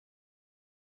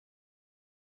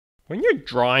When you're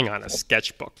drawing on a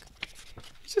sketchbook,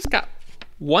 you just got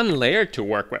one layer to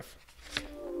work with.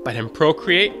 But in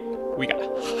Procreate, we got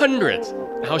hundreds.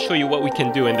 And I'll show you what we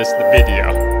can do in this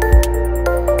video.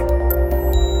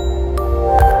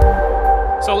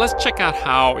 So let's check out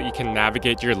how you can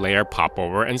navigate your layer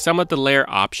popover and some of the layer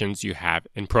options you have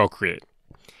in Procreate.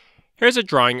 Here's a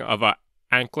drawing of an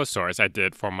ankylosaurus I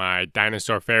did for my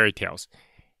dinosaur fairy tales.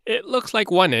 It looks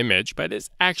like one image, but it's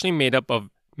actually made up of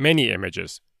many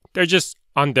images. They're just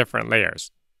on different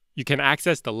layers. You can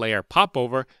access the layer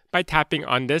popover by tapping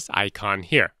on this icon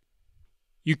here.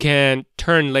 You can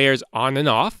turn layers on and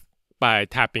off by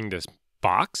tapping this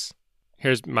box.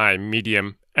 Here's my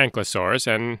medium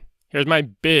ankylosaurus and here's my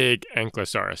big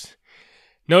ankylosaurus.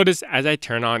 Notice as I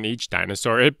turn on each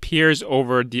dinosaur, it appears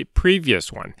over the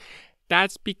previous one.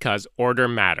 That's because order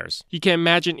matters. You can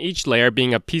imagine each layer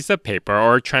being a piece of paper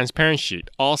or a transparent sheet,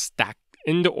 all stacked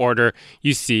in the order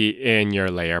you see in your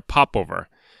layer popover,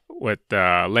 with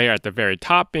the layer at the very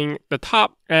top being the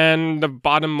top and the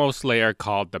bottommost layer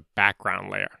called the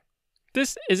background layer.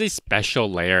 This is a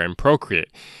special layer in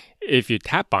Procreate. If you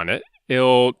tap on it,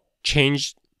 it'll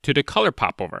change to the color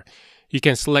popover. You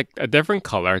can select a different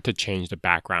color to change the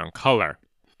background color.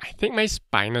 I think my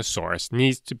Spinosaurus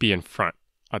needs to be in front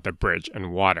of the bridge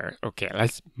and water. Okay,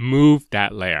 let's move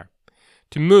that layer.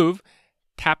 To move,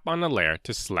 tap on the layer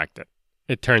to select it.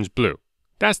 It turns blue.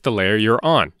 That's the layer you're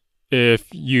on.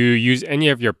 If you use any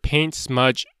of your paint,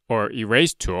 smudge, or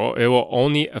erase tool, it will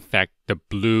only affect the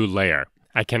blue layer.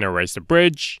 I can erase the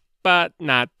bridge, but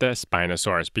not the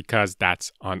Spinosaurus because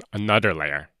that's on another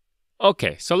layer.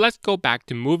 Okay, so let's go back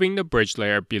to moving the bridge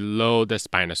layer below the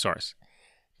Spinosaurus.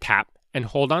 Tap and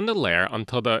hold on the layer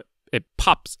until it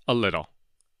pops a little.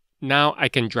 Now I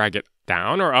can drag it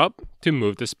down or up to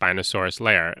move the Spinosaurus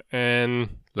layer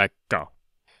and let go.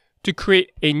 To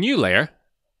create a new layer,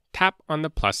 tap on the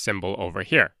plus symbol over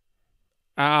here.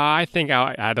 I think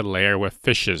I'll add a layer with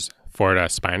fishes for the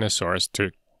Spinosaurus to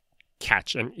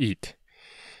catch and eat.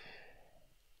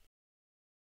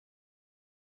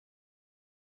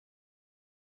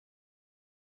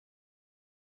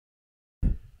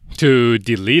 To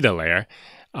delete a layer,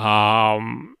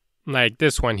 like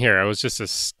this one here, it was just a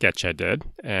sketch I did,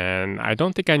 and I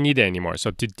don't think I need it anymore. So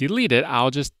to delete it,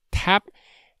 I'll just tap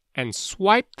and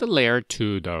swipe the layer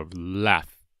to the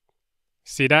left.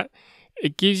 See that?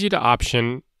 It gives you the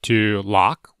option to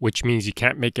lock, which means you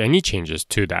can't make any changes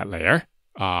to that layer,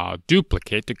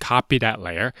 duplicate to copy that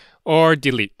layer, or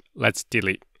delete. Let's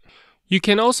delete. You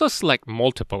can also select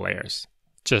multiple layers.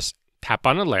 Just tap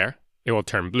on a layer, it will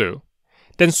turn blue.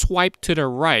 Then swipe to the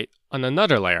right on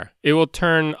another layer. It will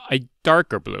turn a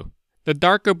darker blue. The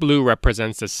darker blue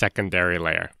represents the secondary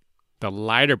layer. The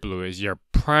lighter blue is your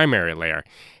primary layer.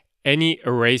 Any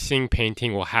erasing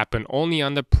painting will happen only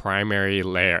on the primary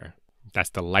layer. That's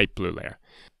the light blue layer.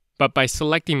 But by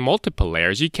selecting multiple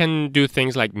layers, you can do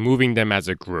things like moving them as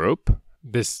a group.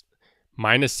 This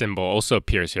minus symbol also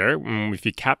appears here. If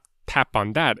you tap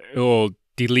on that, it will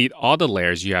delete all the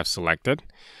layers you have selected.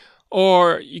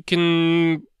 Or you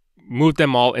can move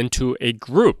them all into a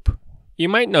group. You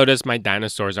might notice my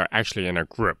dinosaurs are actually in a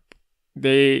group.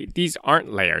 These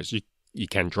aren't layers you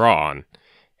can draw on.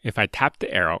 If I tap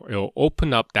the arrow, it will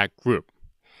open up that group.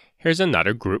 Here's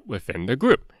another group within the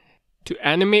group. To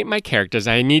animate my characters,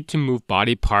 I need to move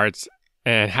body parts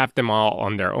and have them all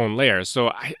on their own layers. So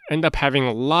I end up having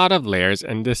a lot of layers,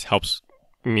 and this helps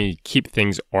me keep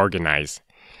things organized.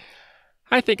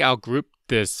 I think I'll group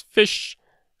this fish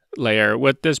layer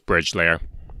with this bridge layer.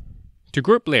 To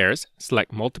group layers,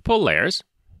 select multiple layers.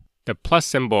 The plus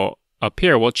symbol up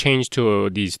here will change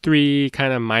to these three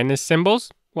kind of minus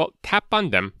symbols. Well, tap on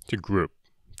them to group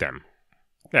them.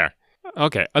 There.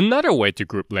 Okay, another way to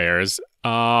group layers,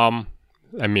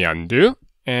 let me undo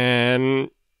and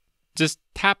just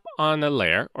tap on a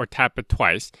layer or tap it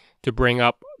twice to bring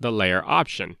up the layer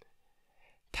option.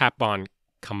 Tap on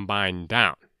combine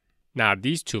down. Now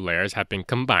these two layers have been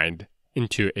combined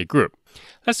into a group.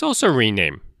 Let's also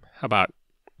rename. How about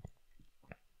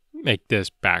make this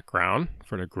background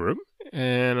for the group,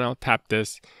 and I'll tap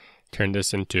this, turn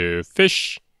this into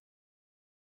fish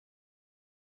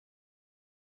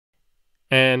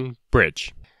and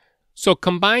bridge. So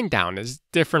combine down is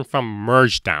different from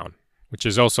merge down, which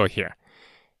is also here.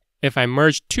 If I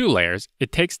merge two layers,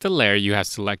 it takes the layer you have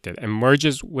selected and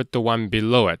merges with the one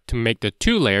below it to make the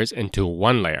two layers into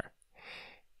one layer.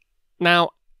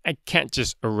 Now, I can't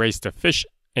just erase the fish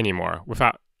anymore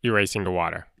without erasing the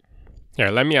water. Here,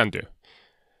 let me undo.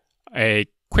 A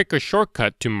quicker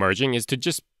shortcut to merging is to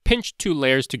just pinch two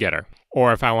layers together.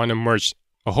 Or if I want to merge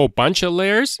a whole bunch of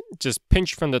layers, just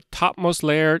pinch from the topmost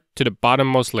layer to the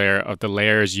bottommost layer of the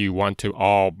layers you want to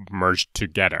all merge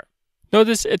together.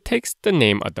 Notice it takes the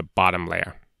name of the bottom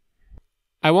layer.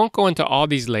 I won't go into all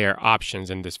these layer options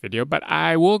in this video, but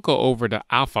I will go over the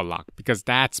alpha lock because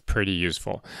that's pretty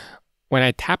useful. When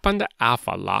I tap on the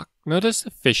alpha lock, notice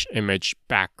the fish image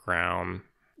background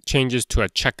changes to a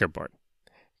checkerboard.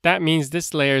 That means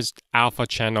this layer's alpha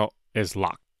channel is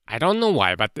locked. I don't know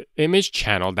why, but the image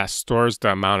channel that stores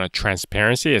the amount of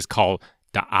transparency is called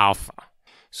the alpha.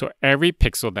 So every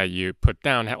pixel that you put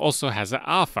down also has an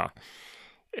alpha.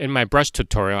 In my brush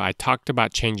tutorial, I talked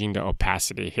about changing the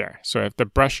opacity here. So if the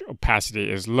brush opacity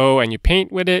is low and you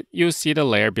paint with it, you'll see the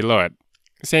layer below it.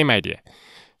 Same idea.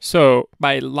 So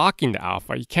by locking the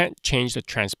alpha, you can't change the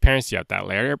transparency of that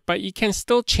layer, but you can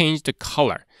still change the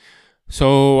color.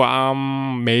 So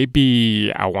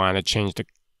maybe I want to change the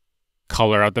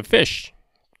color of the fish.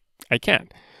 I can.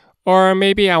 Or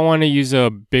maybe I want to use a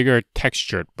bigger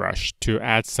textured brush to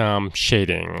add some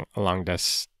shading along the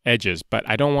edges, but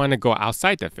I don't want to go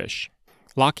outside the fish.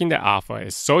 Locking the alpha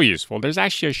is so useful. There's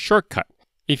actually a shortcut.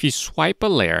 If you swipe a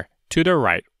layer to the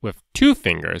right with 2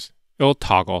 fingers, it'll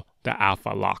toggle the alpha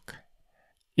lock.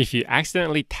 If you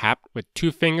accidentally tap with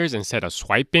 2 fingers instead of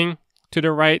swiping to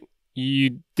the right,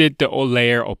 you did the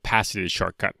layer opacity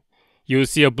shortcut. You'll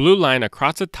see a blue line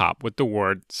across the top with the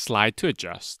word slide to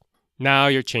adjust. Now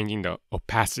you're changing the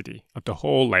opacity of the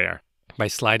whole layer by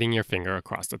sliding your finger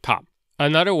across the top.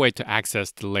 Another way to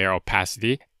access the layer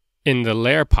opacity in the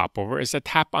layer popover is to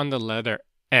tap on the letter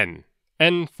N.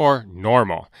 N for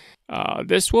normal.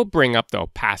 This will bring up the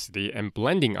opacity and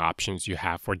blending options you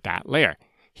have for that layer.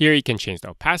 Here you can change the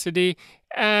opacity,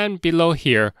 and below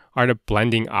here are the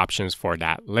blending options for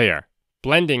that layer.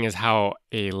 Blending is how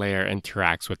a layer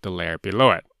interacts with the layer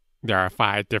below it. There are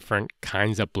 5 different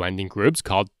kinds of blending groups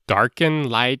called darken,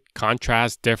 light,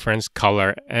 contrast, difference,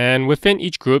 color, and within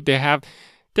each group they have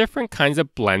different kinds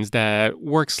of blends that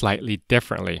work slightly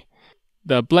differently.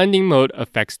 The blending mode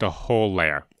affects the whole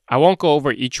layer. I won't go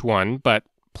over each one, but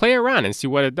play around and see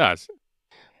what it does.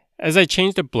 As I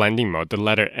change the blending mode, the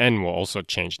letter N will also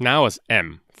change. Now it's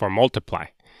M for multiply.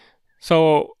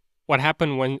 So what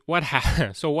happens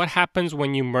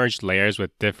when you merge layers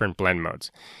with different blend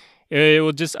modes? It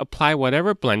will just apply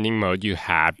whatever blending mode you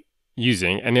have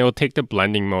using, and it will take the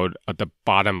blending mode of the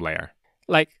bottom layer.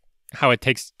 Like how it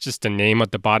takes just the name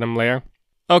of the bottom layer.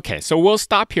 Okay, so we'll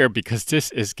stop here because this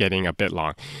is getting a bit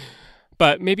long.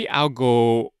 But maybe I'll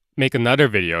go make another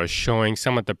video showing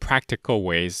some of the practical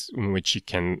ways in which you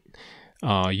can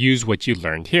use what you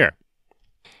learned here.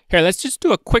 Here, let's just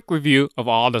do a quick review of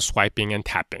all the swiping and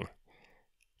tapping.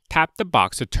 Tap the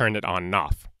box to turn it on and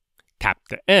off. Tap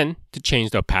the N to change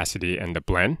the opacity and the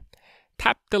blend.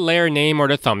 Tap the layer name or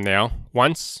the thumbnail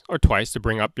once or twice to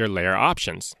bring up your layer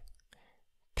options.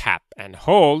 Tap and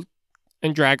hold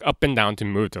and drag up and down to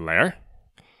move the layer.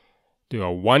 Do a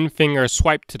 1-finger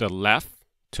swipe to the left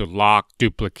to lock,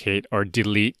 duplicate, or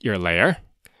delete your layer.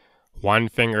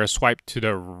 1-finger swipe to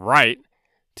the right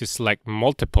to select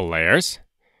multiple layers.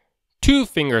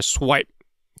 2-finger swipe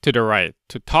to the right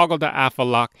to toggle the alpha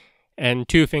lock, and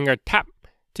 2-finger tap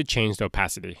to change the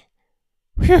opacity.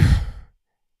 Whew.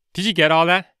 Did you get all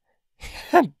that?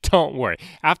 Don't worry.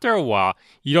 After a while,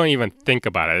 you don't even think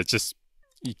about it.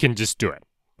 You can just do it.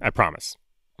 I promise.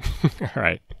 All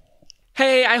right.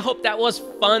 Hey, I hope that was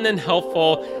fun and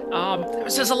helpful. There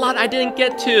was just a lot I didn't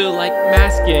get to, like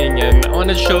masking, and I want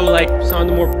to show like some of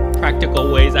the more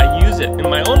practical ways I use it in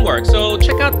my own work. So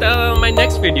check out my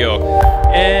next video.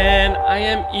 And I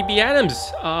am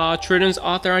ebadams, children's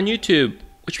author on YouTube,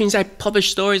 which means I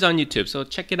publish stories on YouTube. So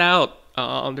check it out.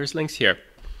 There's links here.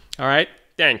 All right.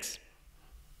 Thanks.